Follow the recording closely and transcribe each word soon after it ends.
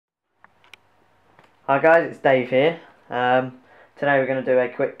Hi guys, it's Dave here. Today we're going to do a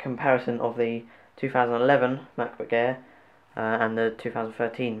quick comparison of the 2011 MacBook Air and the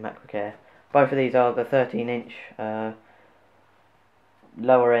 2013 MacBook Air. Both of these are the 13-inch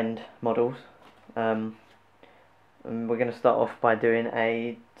lower end models. And we're going to start off by doing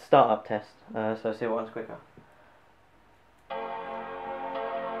a startup test, so see what one's quicker.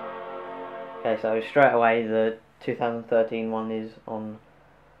 Okay, so straight away the 2013 one is on,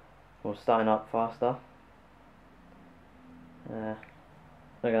 or starting up faster.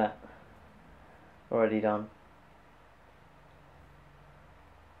 Look at that, already done.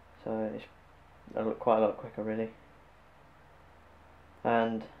 So it's quite a lot quicker really.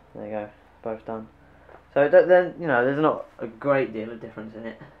 And there you go, both done. So then, you know, there's not a great deal of difference in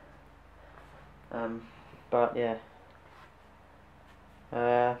it. But yeah,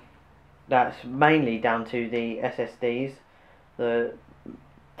 that's mainly down to the SSDs. The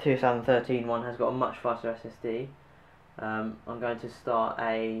 2013 one has got a much faster SSD. I'm going to start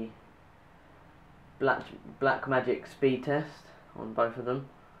a Blackmagic speed test on both of them.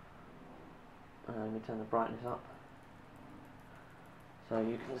 Let me turn the brightness up so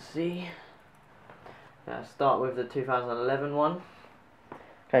you can see. Start with the 2011 one.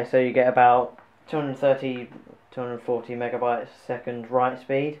 Okay, so you get about 240 megabytes a second write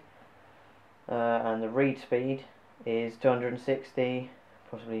speed, and the read speed is 260,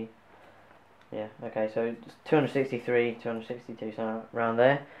 possibly. Yeah, okay, so 263, 262, something around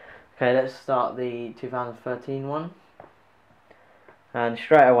there. Okay, let's start the 2013 one. And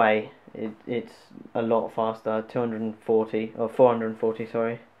straight away, it's a lot faster, 240, or 440,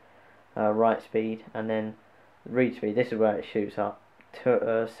 sorry, write speed, and then read speed, this is where it shoots up,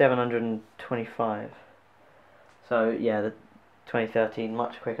 to 725. So yeah, the 2013,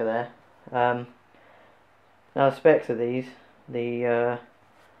 much quicker there. Now the specs of these, the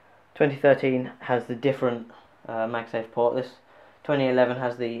 2013 has the different MagSafe port. This 2011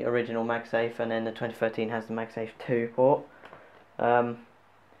 has the original MagSafe, and then the 2013 has the MagSafe 2 port. The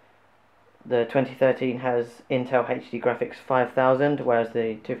 2013 has Intel HD Graphics 5000, whereas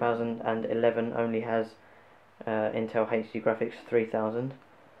the 2011 only has Intel HD Graphics 3000.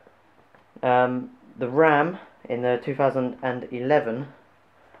 The RAM in the 2011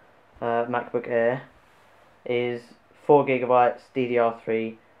 MacBook Air is 4 GB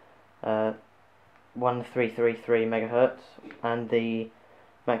DDR3, 1333 MHz, and the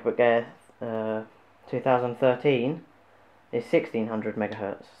MacBook Air 2013 is 1600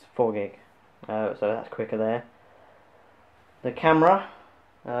 MHz, 4 gig, so that's quicker there. The camera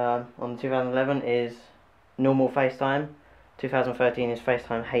on the 2011 is normal FaceTime, 2013 is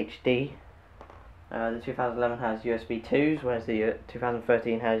FaceTime HD. The 2011 has USB 2s, whereas the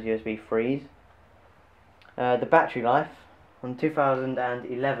 2013 has USB 3s. The battery life on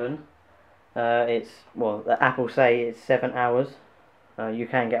 2011, it's, well, Apple say it's 7 hours. You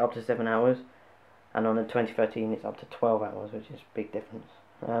can get up to 7 hours, and on the 2013 it's up to 12 hours, which is a big difference.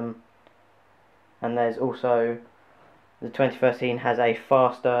 And there's also, the 2013 has a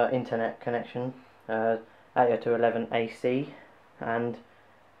faster internet connection, 802.11ac, and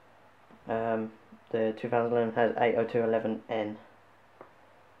the 2011 has 802.11n.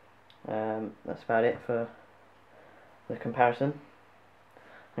 That's about it for the comparison.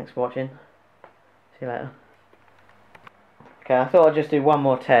 Thanks for watching. See you later. Okay, I thought I'd just do one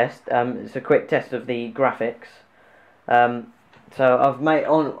more test. It's a quick test of the graphics. So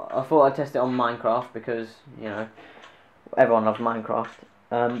I thought I'd test it on Minecraft because, you know, everyone loves Minecraft.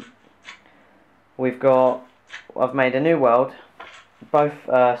 I've made a new world, both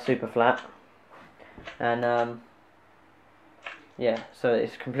super flat, and yeah, so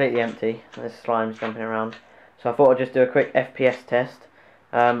it's completely empty. There's slimes jumping around. So I thought I'd just do a quick FPS test.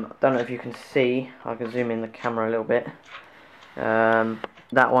 Don't know if you can see, I can zoom in the camera a little bit.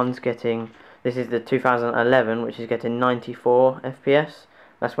 That one's getting, this is the 2011, which is getting 94 FPS.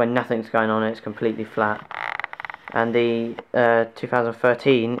 That's when nothing's going on, it's completely flat. And the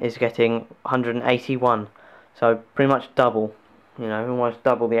 2013 is getting 181. So pretty much double, you know, almost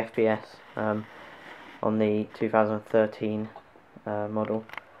double the FPS on the 2013 model.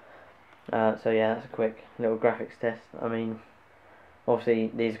 So yeah, that's a quick little graphics test. I mean,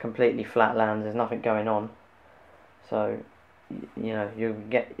 obviously these are completely flat lands, there's nothing going on, so you know,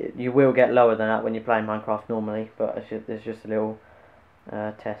 you will get lower than that when you're playing Minecraft normally, but it's just a little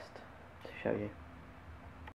test to show you.